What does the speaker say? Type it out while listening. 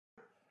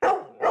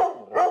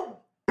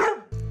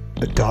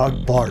A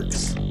dog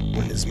barks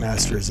when his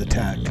master is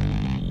attacked.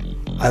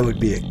 I would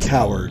be a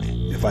coward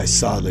if I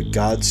saw that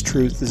God's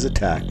truth is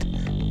attacked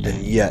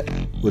and yet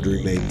would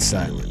remain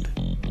silent.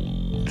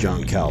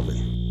 John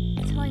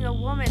Calvin. Telling a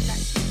woman that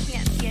she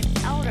can't be an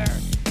elder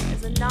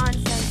is a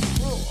nonsense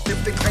rule.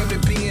 If they claim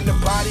to be in the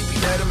body,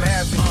 we let them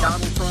have it.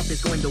 Donald Trump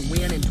is going to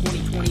win in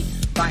 2020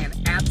 by an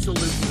absolute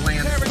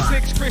landslide.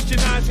 Heretics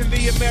Christianizing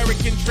the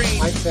American dream.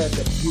 I said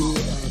that you,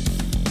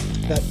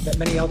 that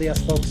many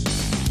LDS folks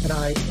and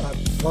I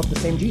love the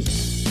same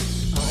Jesus.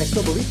 I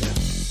still believe that.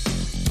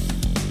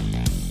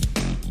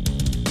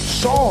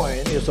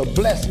 Sowing is a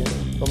blessing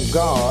from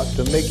God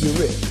to make you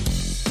rich.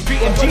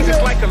 Treating Jesus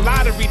like a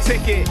lottery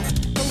ticket.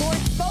 The Lord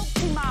spoke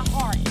to my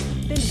heart.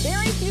 Been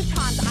very few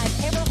times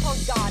I've ever heard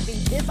God be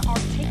this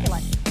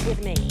articulate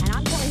with me. And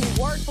I'm telling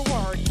you word for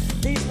word,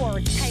 these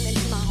words came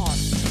into my heart.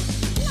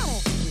 I'm not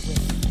asking you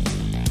with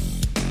me.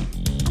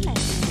 I'm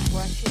asking you to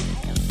brush your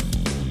hair.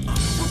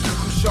 We'll do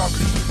them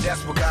sharply.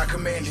 That's what God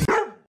commanded.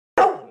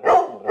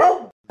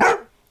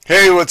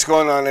 Hey, what's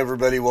going on,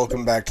 everybody?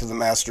 Welcome back to the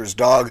Master's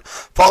Dog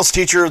False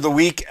Teacher of the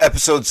Week,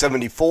 episode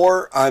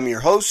 74. I'm your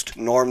host,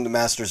 Norm the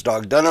Master's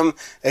Dog Dunham,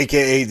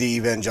 aka the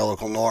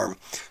Evangelical Norm.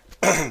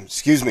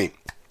 Excuse me.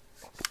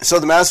 So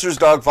the Master's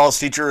Dog False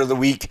Teacher of the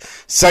Week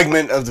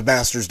segment of the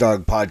Master's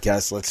Dog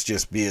podcast, let's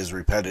just be as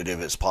repetitive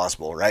as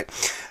possible, right?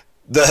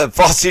 The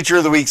False Teacher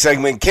of the Week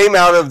segment came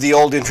out of the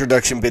old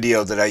introduction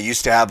video that I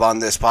used to have on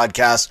this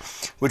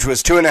podcast, which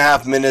was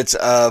 2.5 minutes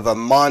of a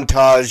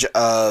montage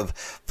of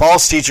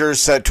false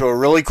teachers set to a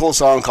really cool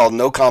song called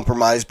No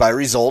Compromise by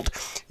Result,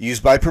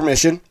 used by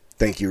permission.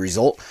 Thank you,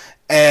 Result.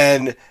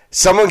 And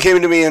someone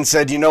came to me and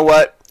said, you know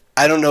what?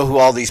 I don't know who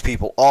all these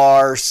people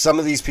are. Some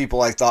of these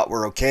people I thought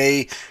were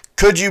okay.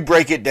 Could you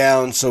break it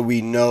down so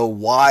we know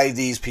why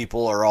these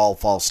people are all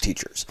false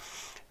teachers?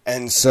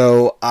 And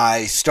so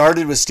I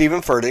started with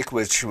Stephen Furtick,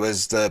 which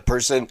was the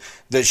person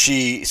that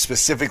she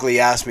specifically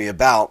asked me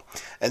about.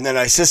 And then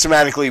I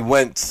systematically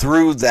went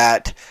through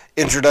that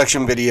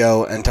introduction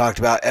video and talked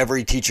about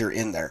every teacher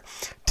in there.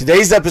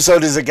 Today's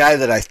episode is a guy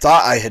that I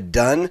thought I had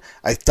done.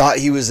 I thought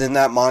he was in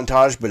that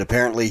montage, but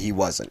apparently he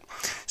wasn't.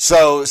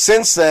 So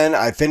since then,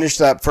 I finished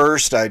that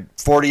first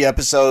 40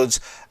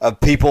 episodes of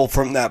people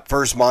from that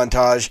first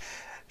montage,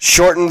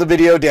 shortened the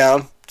video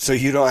down so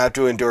you don't have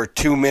to endure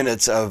 2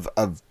 minutes of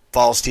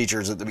false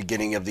teachers at the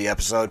beginning of the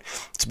episode.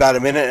 It's about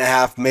 1.5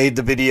 minutes, made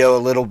the video a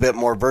little bit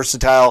more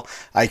versatile.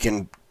 I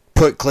can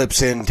put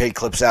clips in, take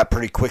clips out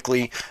pretty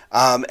quickly.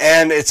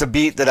 And it's a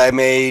beat that I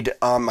made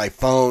on my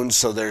phone,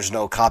 so there's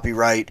no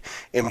copyright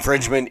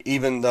infringement,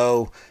 even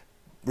though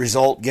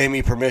Result gave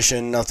me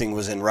permission. Nothing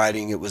was in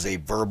writing. It was a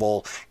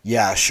verbal,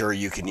 yeah, sure,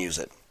 you can use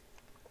it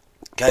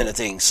kind of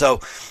thing. So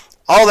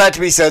all that to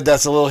be said,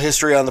 that's a little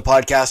history on the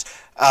podcast.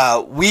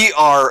 We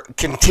are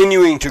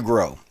continuing to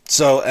grow.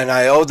 So, and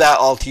I owe that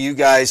all to you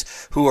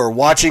guys who are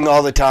watching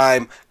all the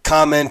time,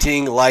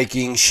 commenting,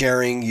 liking,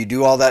 sharing. You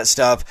do all that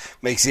stuff.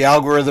 Makes the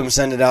algorithm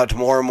send it out to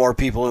more and more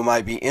people who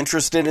might be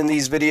interested in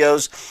these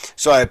videos.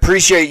 So I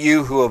appreciate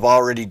you who have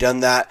already done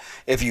that.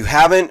 If you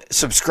haven't,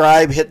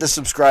 subscribe, hit the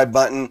subscribe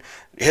button,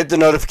 hit the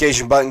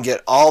notification button,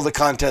 get all the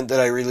content that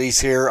I release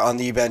here on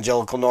the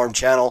Evangelical Norm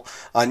channel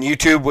on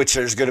YouTube, which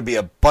there's going to be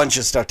a bunch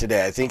of stuff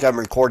today. I think I'm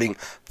recording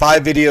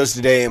 5 videos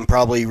today and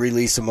probably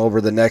release them over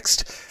the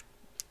next...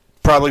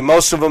 Probably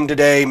most of them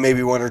today,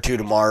 maybe 1 or 2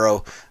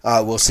 tomorrow.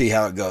 We'll see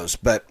how it goes.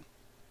 But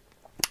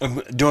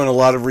I'm doing a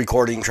lot of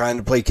recording, trying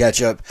to play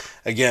catch up.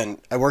 Again,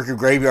 I work a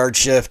graveyard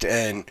shift,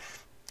 and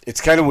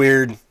it's kind of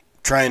weird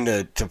trying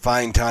to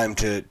find time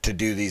to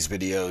do these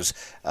videos.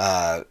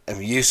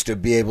 I'm used to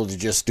be able to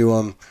just do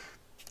them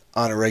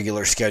on a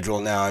regular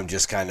schedule. Now I'm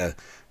just kind of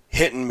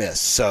hit and miss.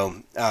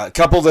 So a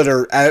couple that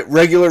are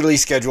regularly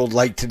scheduled,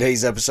 like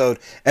today's episode,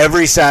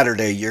 every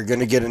Saturday you're going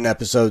to get an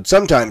episode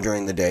sometime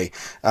during the day.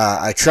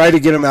 I try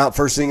to get them out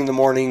first thing in the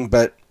morning,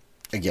 but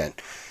again,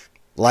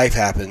 life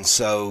happens.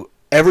 So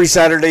every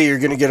Saturday you're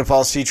going to get a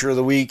false teacher of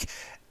the week.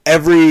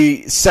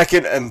 Every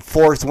second and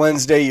fourth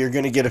Wednesday you're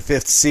going to get a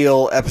Fifth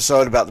Seal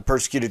episode about the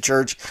persecuted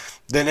church.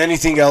 Then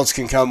anything else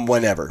can come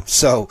whenever.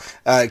 So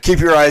keep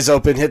your eyes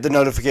open, hit the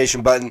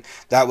notification button.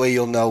 That way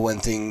you'll know when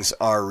things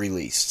are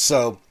released.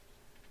 So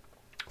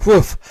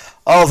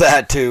all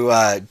that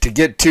to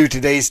get to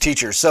today's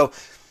teacher. So,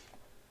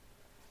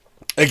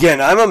 again,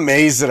 I'm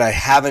amazed that I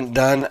haven't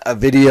done a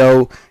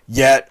video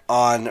yet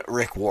on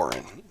Rick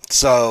Warren.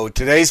 So,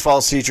 today's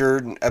false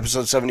teacher,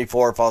 episode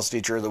 74, false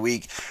teacher of the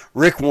week,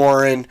 Rick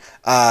Warren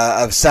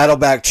of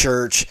Saddleback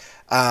Church.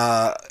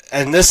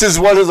 And this is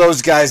one of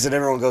those guys that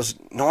everyone goes,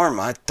 Norm,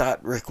 I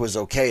thought Rick was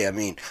okay. I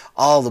mean,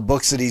 all the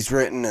books that he's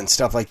written and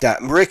stuff like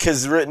that. Rick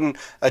has written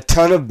a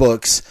ton of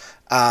books.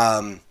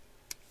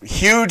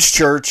 Huge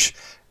church.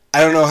 I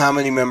don't know how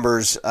many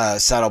members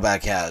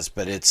Saddleback has,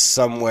 but it's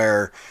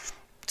somewhere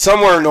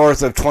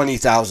north of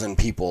 20,000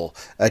 people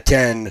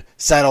attend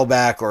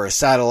Saddleback or a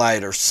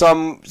satellite or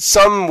some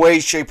way,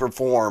 shape, or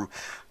form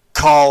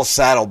call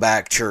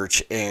Saddleback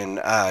Church in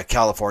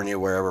California,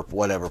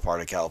 whatever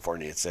part of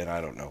California it's in,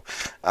 I don't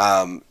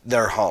know,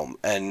 their home.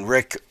 And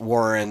Rick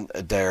Warren,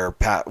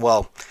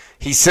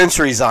 he's since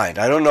resigned.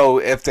 I don't know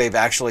if they've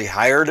actually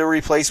hired a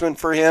replacement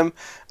for him.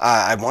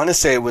 I want to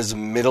say it was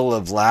middle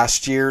of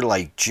last year,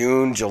 like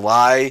June,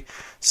 July,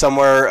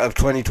 somewhere of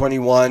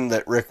 2021,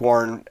 that Rick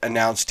Warren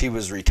announced he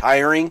was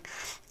retiring.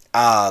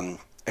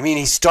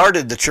 He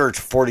started the church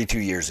 42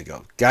 years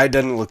ago. Guy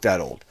doesn't look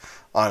that old.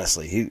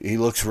 Honestly, he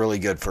looks really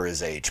good for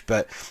his age.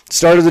 But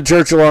started the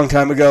church a long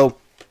time ago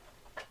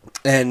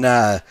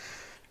and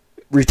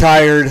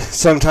retired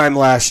sometime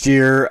last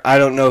year. I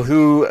don't know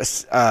who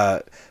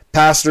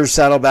pastors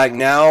Saddleback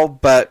now,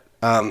 but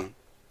I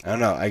don't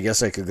know. I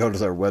guess I could go to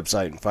their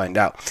website and find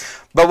out.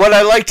 But what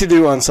I like to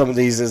do on some of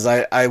these is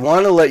I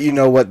want to let you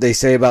know what they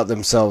say about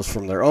themselves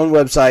from their own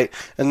website,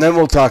 and then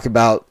we'll talk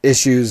about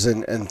issues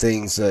and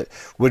things that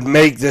would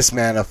make this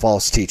man a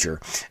false teacher.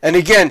 And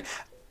again,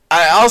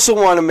 I also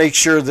want to make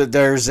sure that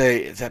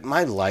that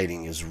my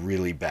lighting is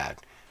really bad.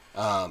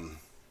 I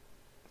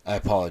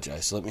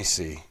apologize. Let me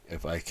see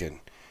if I can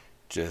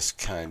just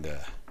kind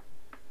of...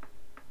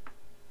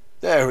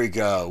 There we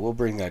go. We'll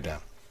bring that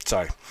down.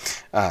 Sorry.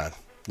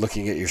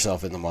 Looking at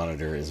yourself in the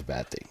monitor is a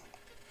bad thing.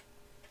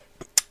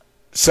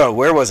 So,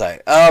 where was I?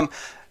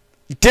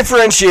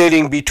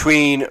 Differentiating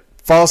between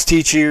false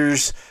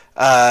teachers,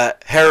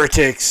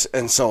 heretics,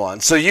 and so on.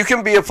 So, you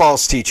can be a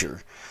false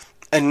teacher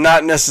and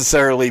not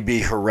necessarily be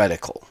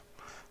heretical,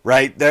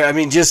 right?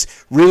 Just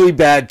really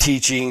bad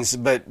teachings,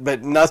 but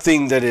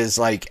nothing that is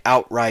like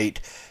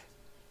outright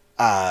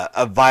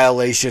a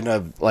violation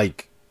of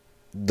like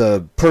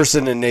the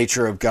person and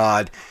nature of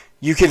God.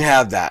 You can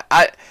have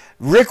that.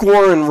 Rick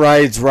Warren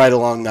rides right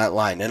along that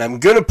line, and I'm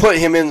going to put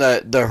him in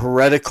the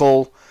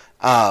heretical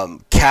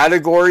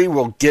category.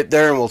 We'll get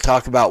there and we'll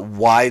talk about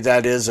why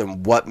that is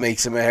and what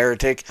makes him a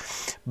heretic.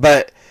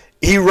 But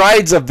he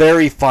rides a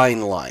very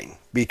fine line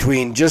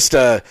between just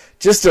a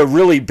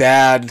really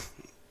bad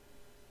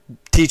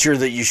teacher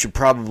that you should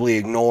probably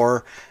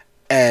ignore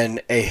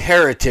and a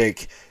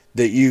heretic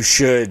that you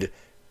should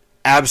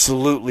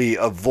absolutely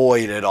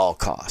avoid at all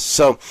costs.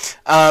 So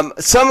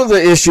some of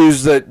the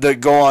issues that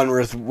go on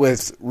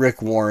with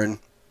Rick Warren,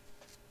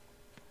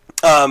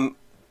 let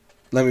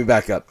me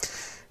back up.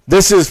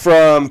 This is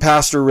from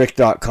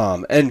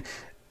PastorRick.com. And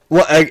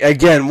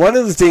again, one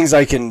of the things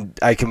I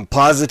can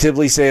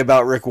positively say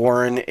about Rick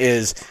Warren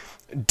is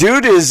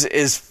dude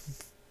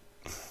is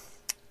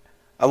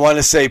I want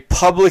to say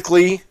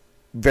publicly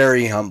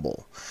very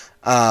humble.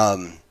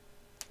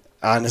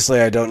 Honestly,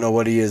 I don't know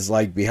what he is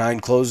like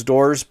behind closed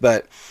doors,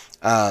 but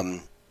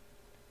I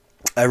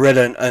read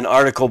an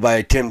article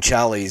by Tim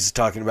Challies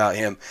talking about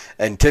him,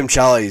 and Tim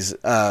Challies,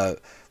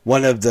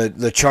 one of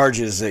the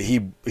charges that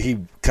he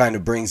kind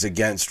of brings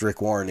against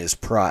Rick Warren is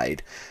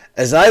pride.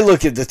 As I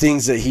look at the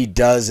things that he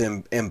does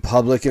in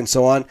public and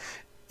so on,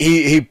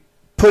 he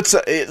puts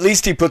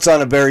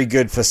on a very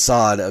good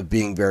facade of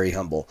being very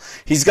humble.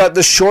 He's got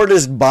the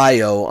shortest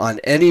bio on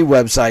any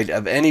website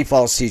of any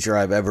false teacher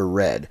I've ever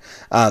read.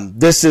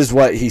 This is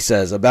what he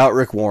says about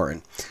Rick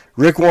Warren.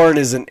 Rick Warren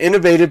is an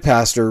innovative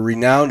pastor,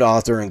 renowned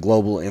author, and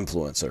global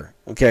influencer.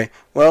 Okay,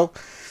 well,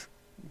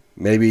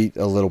 maybe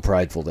a little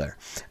prideful there.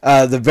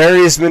 The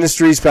various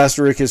ministries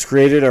Pastor Rick has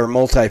created are a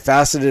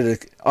multifaceted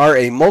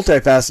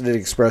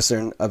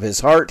expression of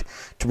his heart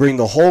to bring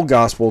the whole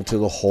gospel to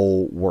the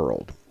whole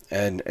world.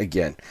 And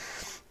again,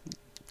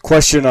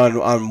 question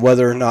on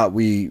whether or not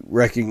we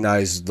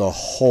recognize the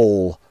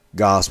whole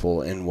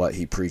gospel in what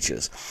he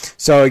preaches.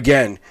 So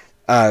again,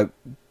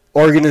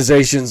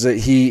 organizations that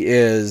he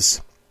is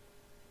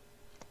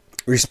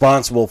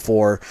responsible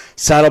for: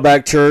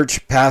 Saddleback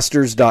Church,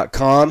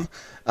 pastors.com,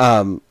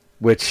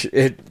 which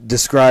it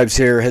describes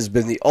here has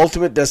been the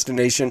ultimate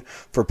destination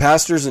for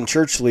pastors and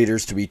church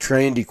leaders to be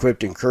trained,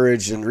 equipped,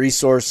 encouraged, and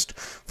resourced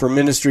for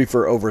ministry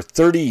for over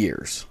 30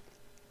 years.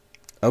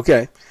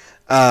 Okay.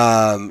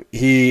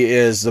 He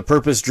is the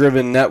Purpose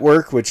Driven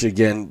Network, which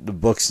again, the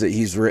books that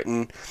he's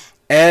written,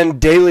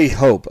 and Daily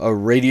Hope, a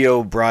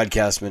radio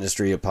broadcast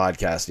ministry of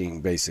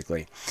podcasting,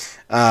 basically.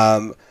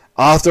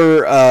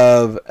 Author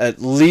of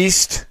at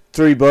least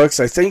 3 books.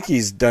 I think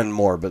he's done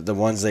more, but the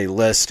ones they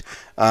list,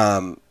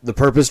 The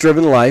Purpose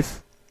Driven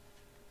Life.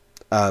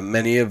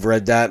 Many have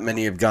read that.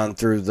 Many have gone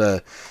through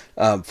the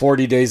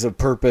 40 Days of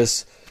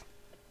Purpose.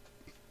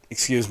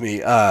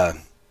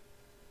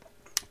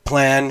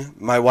 Plan.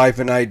 My wife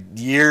and I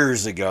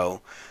years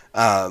ago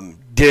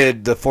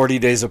did the 40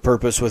 Days of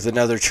Purpose with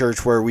another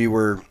church where we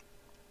were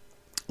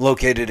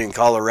located in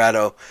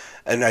Colorado,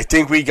 and I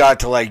think we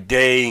got to like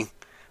day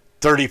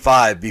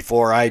 35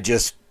 before I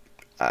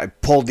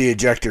pulled the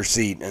ejector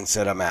seat and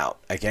said, I'm out.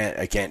 I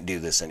can't do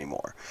this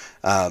anymore.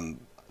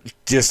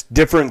 Just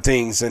different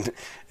things, and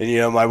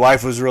my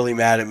wife was really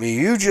mad at me.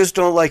 You just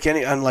don't like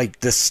any. I'm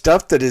like, the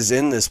stuff that is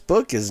in this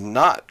book is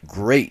not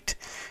great.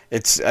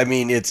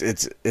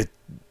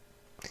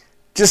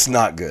 just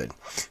not good.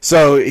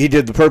 So he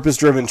did the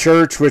Purpose-Driven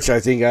Church, which I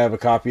think I have a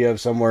copy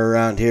of somewhere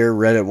around here,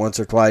 read it once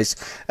or twice,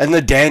 and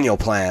the Daniel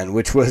Plan,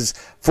 which was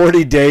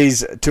 40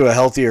 days to a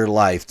healthier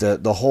life,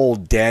 the whole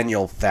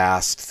Daniel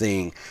fast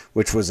thing,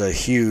 which was a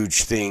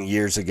huge thing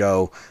years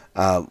ago,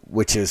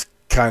 which is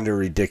kind of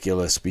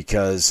ridiculous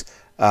because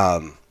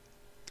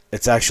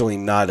it's actually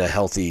not a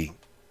healthy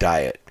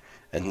diet.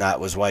 And that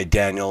was why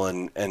Daniel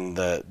and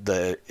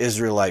the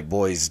Israelite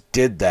boys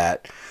did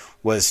that,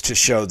 was to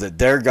show that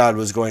their God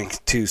was going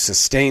to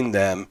sustain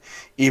them,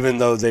 even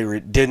though they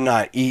did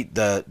not eat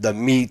the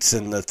meats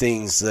and the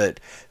things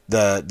that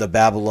the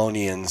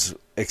Babylonians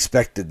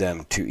expected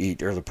them to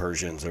eat, or the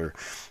Persians, or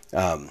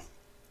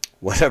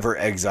whatever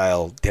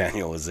exile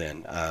Daniel was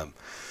in.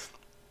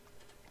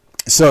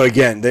 So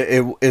again,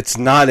 it's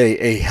not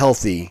a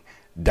healthy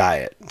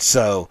diet.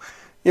 So,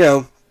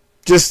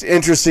 just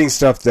interesting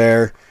stuff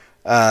there.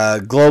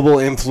 Global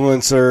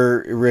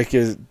influencer, Rick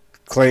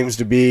claims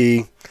to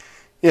be.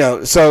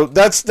 So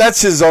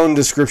that's his own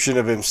description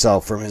of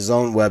himself from his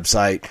own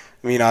website.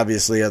 I mean,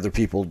 obviously other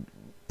people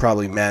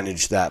probably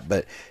manage that,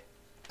 but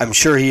I'm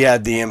sure he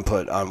had the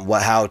input on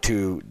how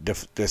to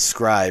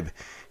describe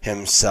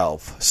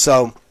himself.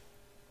 So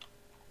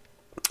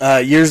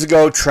years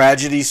ago,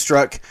 tragedy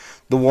struck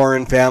the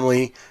Warren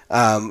family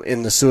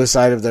in the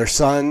suicide of their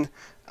son.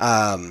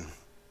 And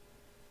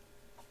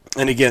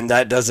again,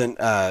 that doesn't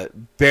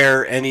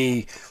bear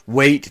any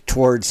weight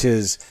towards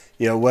his,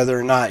 whether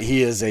or not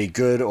he is a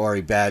good or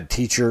a bad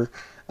teacher.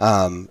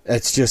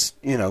 It's just,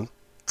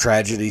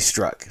 tragedy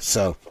struck.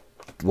 So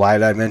why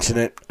did I mention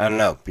it? I don't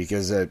know,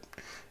 because it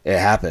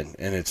happened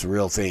and it's a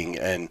real thing.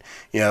 And,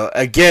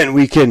 again,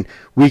 we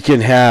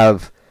can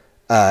have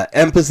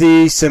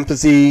empathy,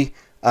 sympathy,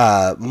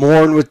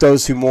 mourn with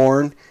those who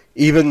mourn,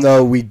 even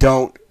though we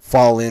don't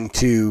fall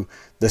into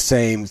the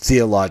same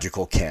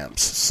theological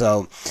camps.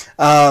 So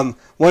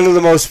one of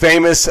the most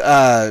famous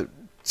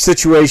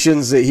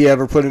situations that he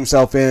ever put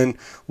himself in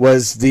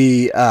was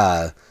the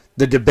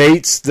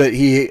debates that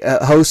he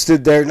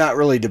hosted there. Not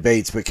really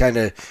debates, but kind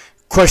of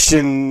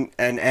question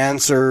and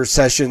answer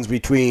sessions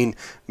between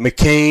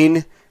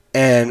McCain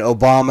and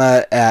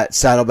Obama at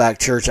Saddleback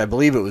Church. I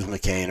believe it was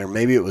McCain, or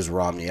maybe it was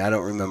Romney. I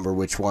don't remember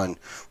which one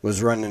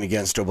was running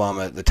against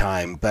Obama at the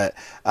time. But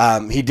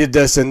he did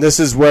this, and this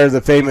is where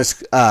the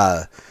famous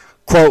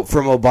quote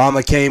from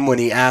Obama came when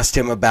he asked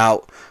him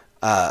about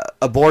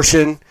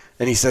abortion.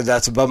 And he said,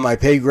 that's above my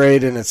pay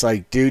grade. And it's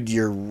like, dude,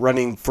 you're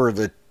running for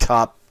the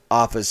top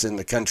office in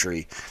the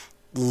country.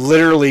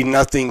 Literally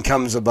nothing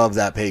comes above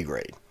that pay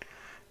grade.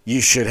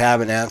 You should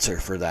have an answer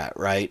for that,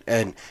 right?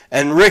 And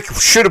Rick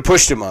should have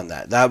pushed him on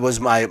that. That was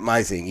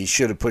my thing. He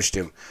should have pushed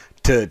him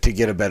to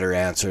get a better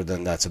answer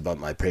than that's above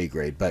my pay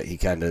grade. But he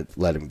kind of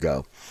let him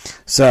go.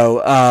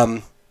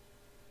 So,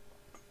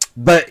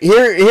 but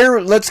here,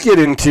 let's get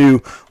into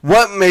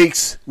what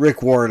makes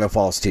Rick Warren a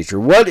false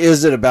teacher. What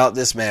is it about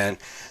this man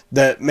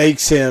that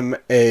makes him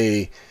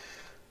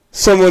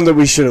someone that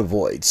we should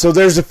avoid? So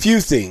there's a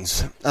few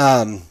things.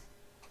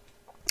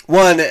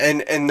 One,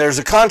 and there's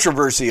a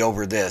controversy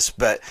over this,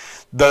 but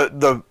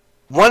the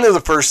one of the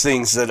first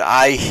things that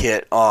I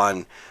hit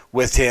on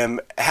with him,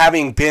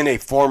 having been a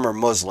former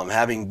Muslim,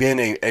 having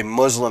been a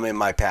Muslim in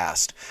my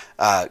past,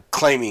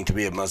 claiming to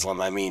be a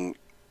Muslim, I mean,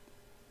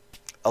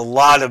 a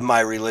lot of my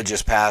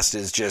religious past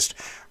is just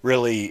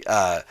really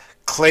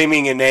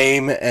claiming a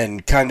name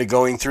and kind of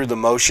going through the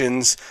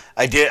motions.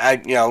 I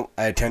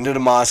attended a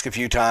mosque a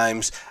few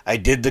times. I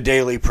did the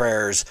daily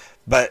prayers,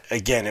 but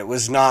again, it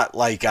was not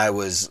like I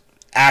was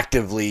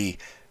actively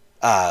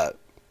a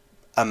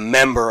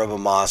member of a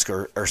mosque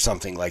or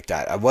something like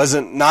that. I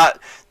wasn't,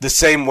 not the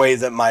same way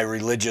that my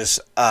religious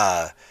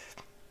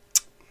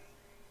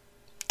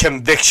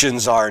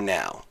convictions are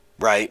now,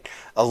 right?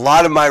 A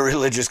lot of my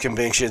religious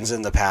convictions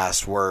in the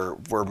past were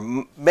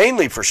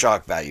mainly for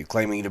shock value,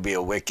 claiming to be a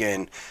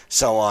Wiccan,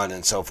 so on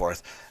and so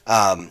forth.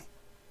 But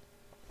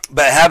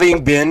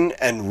having been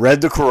and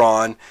read the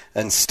Quran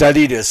and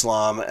studied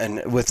Islam,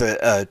 and with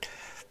a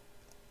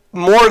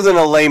more than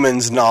a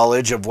layman's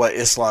knowledge of what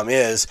Islam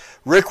is,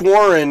 Rick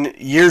Warren,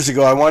 years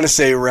ago, I want to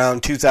say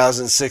around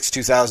 2006,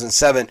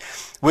 2007,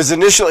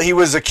 he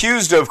was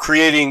accused of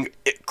creating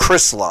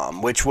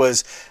Chrislam, which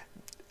was,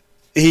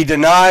 he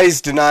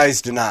denies,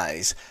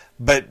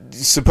 but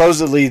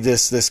supposedly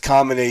this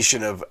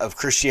combination of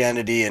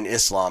Christianity and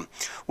Islam.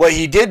 What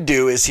he did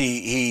do is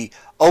he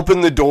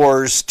opened the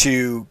doors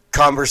to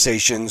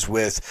conversations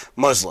with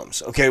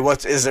Muslims. Okay,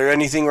 is there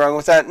anything wrong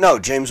with that? No,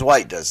 James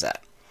White does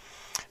that.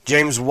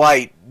 James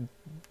White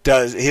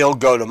he'll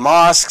go to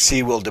mosques,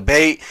 he will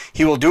debate,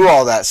 he will do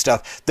all that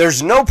stuff.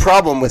 There's no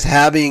problem with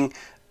having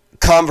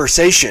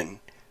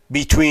conversation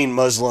between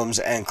Muslims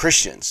and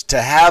Christians,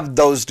 to have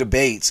those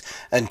debates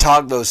and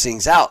talk those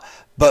things out.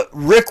 But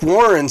Rick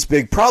Warren's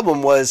big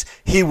problem was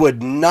he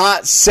would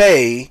not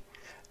say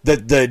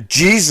that the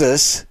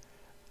Jesus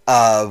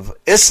of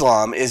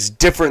Islam is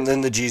different than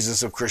the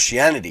Jesus of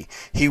Christianity.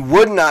 He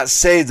would not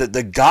say that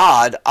the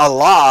God,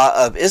 Allah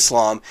of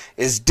Islam,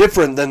 is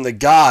different than the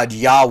God,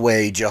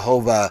 Yahweh,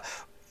 Jehovah,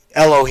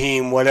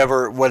 Elohim,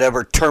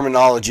 whatever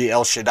terminology,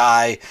 El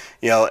Shaddai,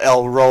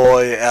 El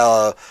Roy,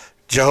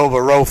 Jehovah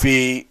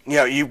Rophi,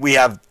 we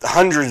have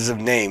hundreds of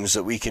names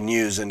that we can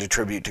use and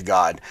attribute to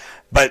God,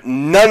 but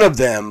none of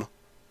them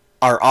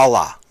are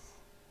Allah.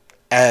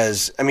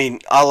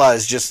 Allah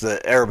is just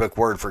the Arabic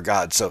word for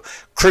God. So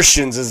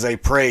Christians, as they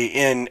pray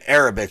in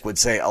Arabic, would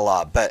say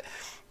Allah. But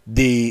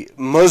the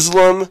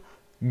Muslim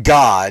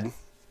God,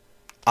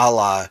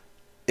 Allah,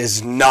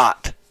 is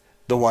not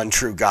the one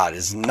true God,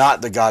 is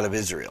not the God of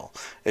Israel,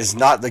 is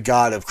not the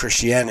God of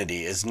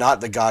Christianity, is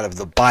not the God of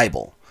the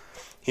Bible.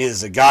 He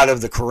is the God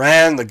of the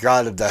Quran, the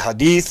God of the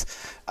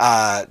Hadith,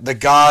 the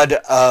God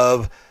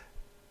of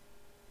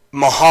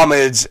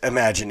Muhammad's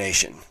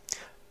imagination.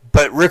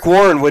 But Rick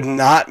Warren would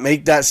not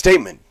make that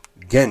statement.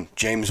 Again,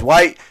 James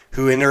White,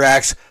 who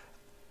interacts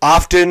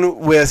often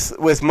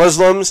with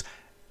Muslims,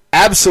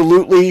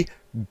 absolutely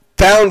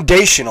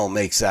foundational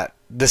makes that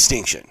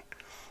distinction.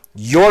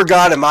 Your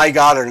God and my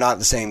God are not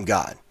the same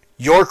God.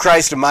 Your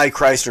Christ and my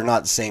Christ are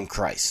not the same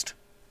Christ.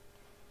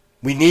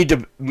 We need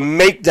to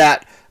make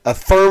that a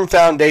firm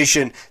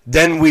foundation,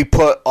 then we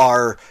put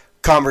our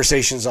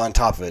conversations on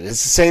top of it.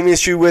 It's the same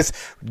issue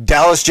with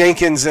Dallas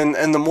Jenkins and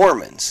the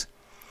Mormons.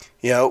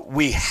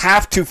 We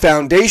have to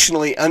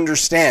foundationally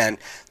understand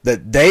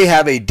that they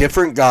have a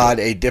different God,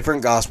 a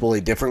different gospel,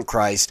 a different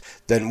Christ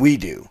than we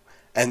do.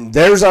 And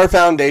there's our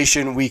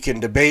foundation. We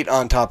can debate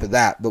on top of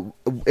that. But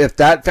if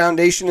that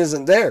foundation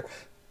isn't there,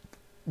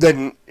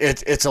 then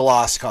it's a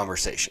lost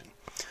conversation.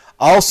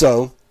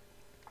 Also,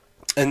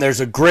 and there's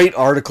a great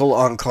article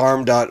on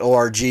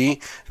carm.org,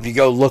 if you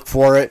go look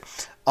for it,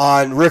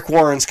 on Rick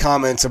Warren's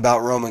comments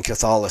about Roman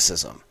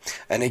Catholicism.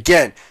 And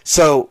again,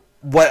 so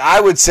what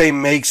I would say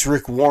makes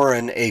Rick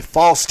Warren a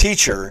false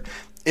teacher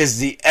is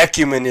the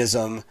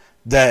ecumenism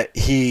that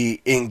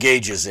he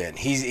engages in.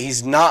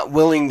 He's not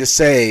willing to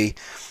say,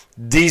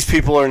 these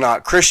people are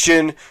not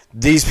Christian,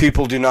 these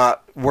people do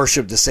not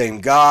worship the same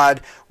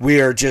God,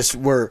 we're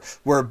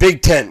a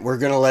big tent, we're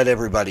going to let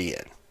everybody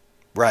in,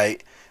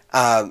 right?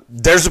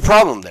 There's a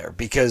problem there,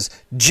 because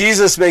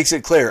Jesus makes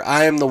it clear,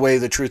 I am the way,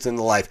 the truth, and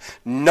the life.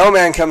 No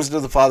man comes to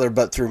the Father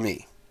but through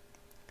me,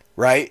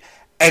 right?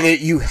 And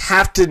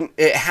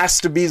it has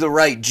to be the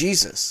right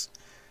Jesus.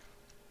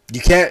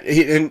 You can't,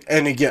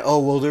 and again,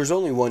 there's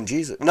only one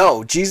Jesus.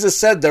 No, Jesus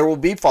said there will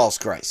be false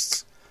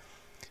Christs.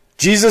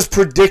 Jesus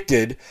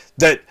predicted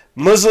that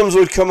Muslims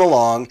would come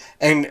along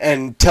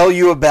and tell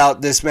you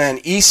about this man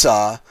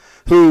Esau,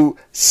 who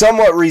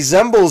somewhat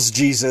resembles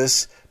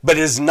Jesus, but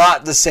is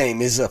not the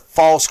same, is a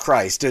false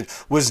Christ.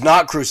 It was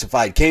not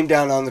crucified, came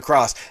down on the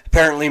cross,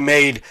 apparently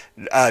made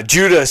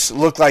Judas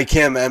look like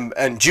him,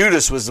 and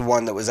Judas was the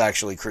one that was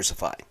actually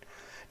crucified.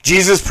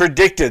 Jesus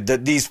predicted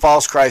that these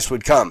false Christs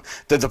would come,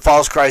 that the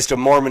false Christ of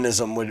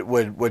Mormonism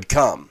would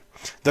come,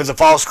 that the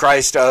false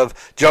Christ of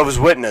Jehovah's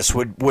Witness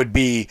would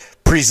be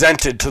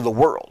presented to the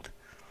world.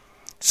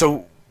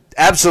 So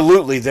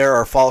absolutely there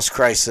are false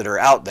Christs that are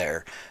out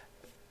there.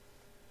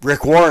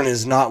 Rick Warren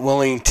is not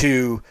willing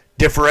to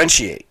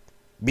differentiate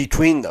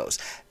between those.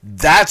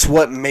 That's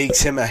what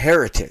makes him a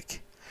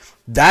heretic.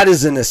 That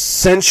is an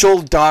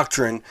essential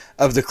doctrine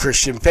of the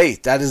Christian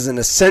faith. That is an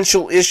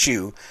essential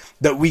issue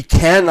that we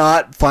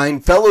cannot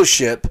find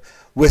fellowship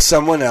with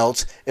someone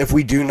else if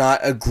we do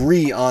not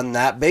agree on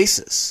that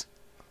basis.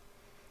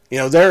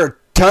 There are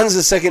tons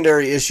of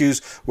secondary issues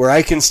where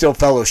I can still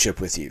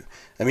fellowship with you.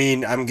 I'm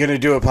going to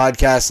do a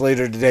podcast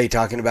later today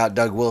talking about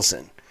Doug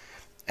Wilson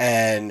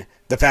and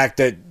the fact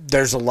that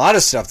there's a lot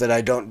of stuff that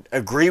I don't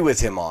agree with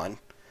him on,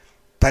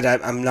 but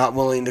I'm not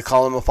willing to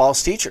call him a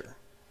false teacher.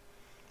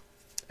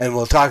 And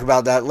we'll talk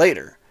about that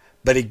later.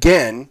 But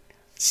again,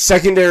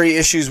 secondary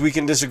issues we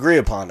can disagree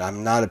upon.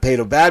 I'm not a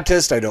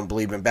Paedo-Baptist. I don't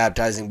believe in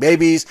baptizing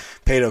babies,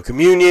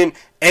 Paedo-communion,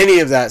 any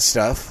of that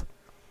stuff.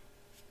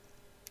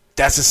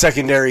 That's a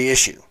secondary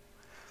issue.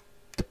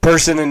 The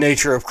person and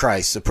nature of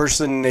Christ, the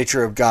person and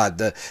nature of God,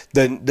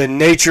 the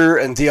nature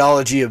and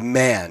theology of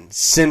man,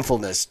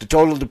 sinfulness, the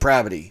total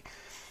depravity,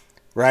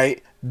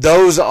 right?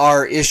 Those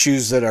are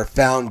issues that are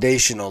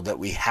foundational that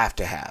we have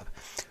to have.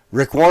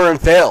 Rick Warren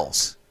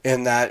fails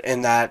in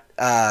that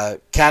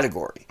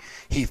category.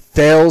 He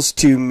fails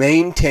to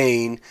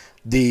maintain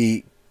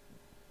the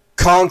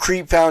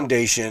concrete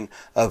foundation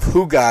of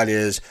who God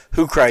is,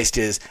 who Christ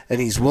is,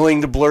 and he's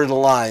willing to blur the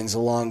lines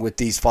along with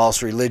these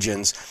false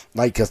religions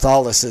like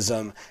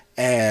Catholicism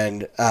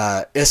and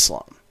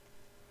Islam.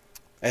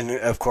 And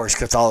of course,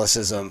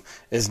 Catholicism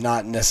is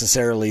not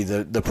necessarily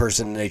the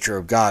person and nature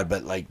of God,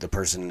 but like the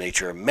person and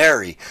nature of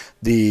Mary,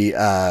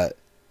 the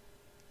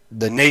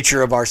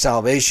nature of our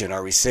salvation.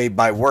 Are we saved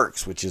by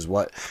works? Which is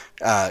what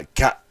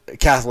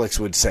Catholics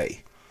would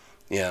say,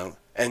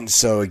 And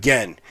so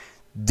again,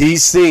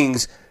 these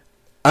things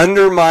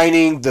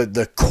undermining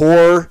the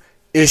core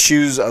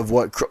issues of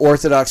what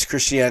Orthodox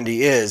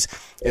Christianity is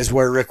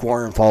where Rick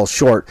Warren falls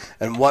short,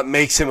 and what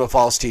makes him a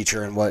false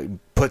teacher, and what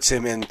puts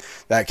him in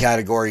that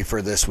category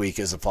for this week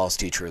as a false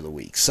teacher of the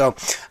week. So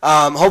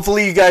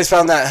hopefully you guys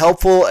found that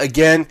helpful.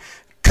 Again,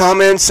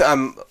 comments.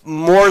 I'm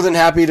more than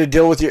happy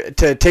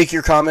to take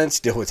your comments.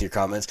 Deal with your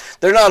comments.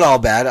 They're not all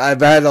bad. I've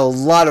had a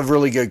lot of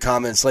really good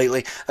comments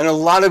lately and a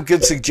lot of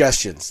good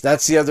suggestions.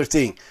 That's the other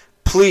thing.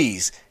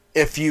 Please,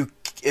 if you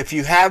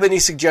have any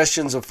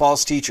suggestions of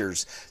false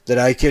teachers that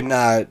I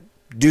can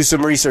do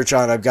some research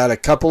on, I've got a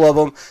couple of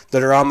them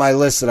that are on my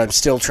list that I'm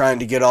still trying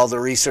to get all the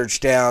research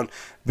down,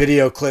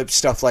 video clips,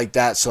 stuff like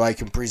that, so I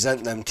can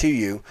present them to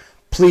you.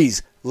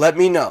 Please let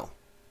me know.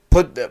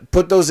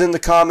 Put those in the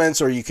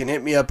comments, or you can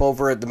hit me up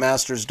over at the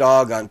Master's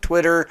Dog on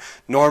Twitter,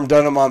 Norm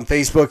Dunham on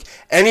Facebook.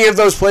 Any of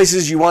those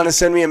places you want to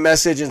send me a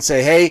message and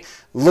say, hey,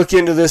 look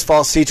into this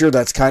false teacher.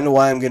 That's kind of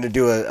why I'm going to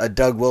do a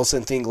Doug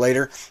Wilson thing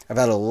later. I've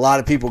had a lot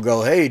of people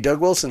go, hey,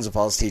 Doug Wilson's a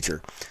false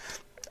teacher.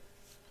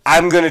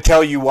 I'm going to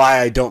tell you why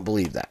I don't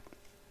believe that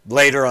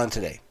later on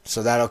today.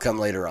 So that'll come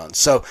later on.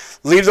 So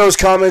leave those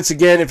comments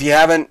again. If you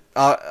haven't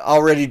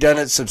already done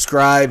it,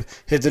 subscribe,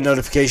 hit the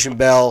notification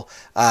bell,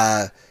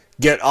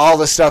 get all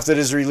the stuff that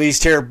is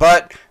released here.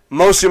 But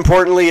most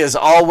importantly, as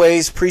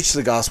always, preach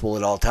the gospel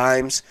at all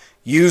times.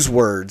 Use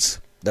words.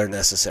 They're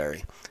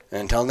necessary.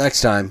 And until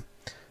next time,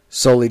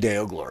 Soli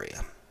Deo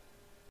Gloria.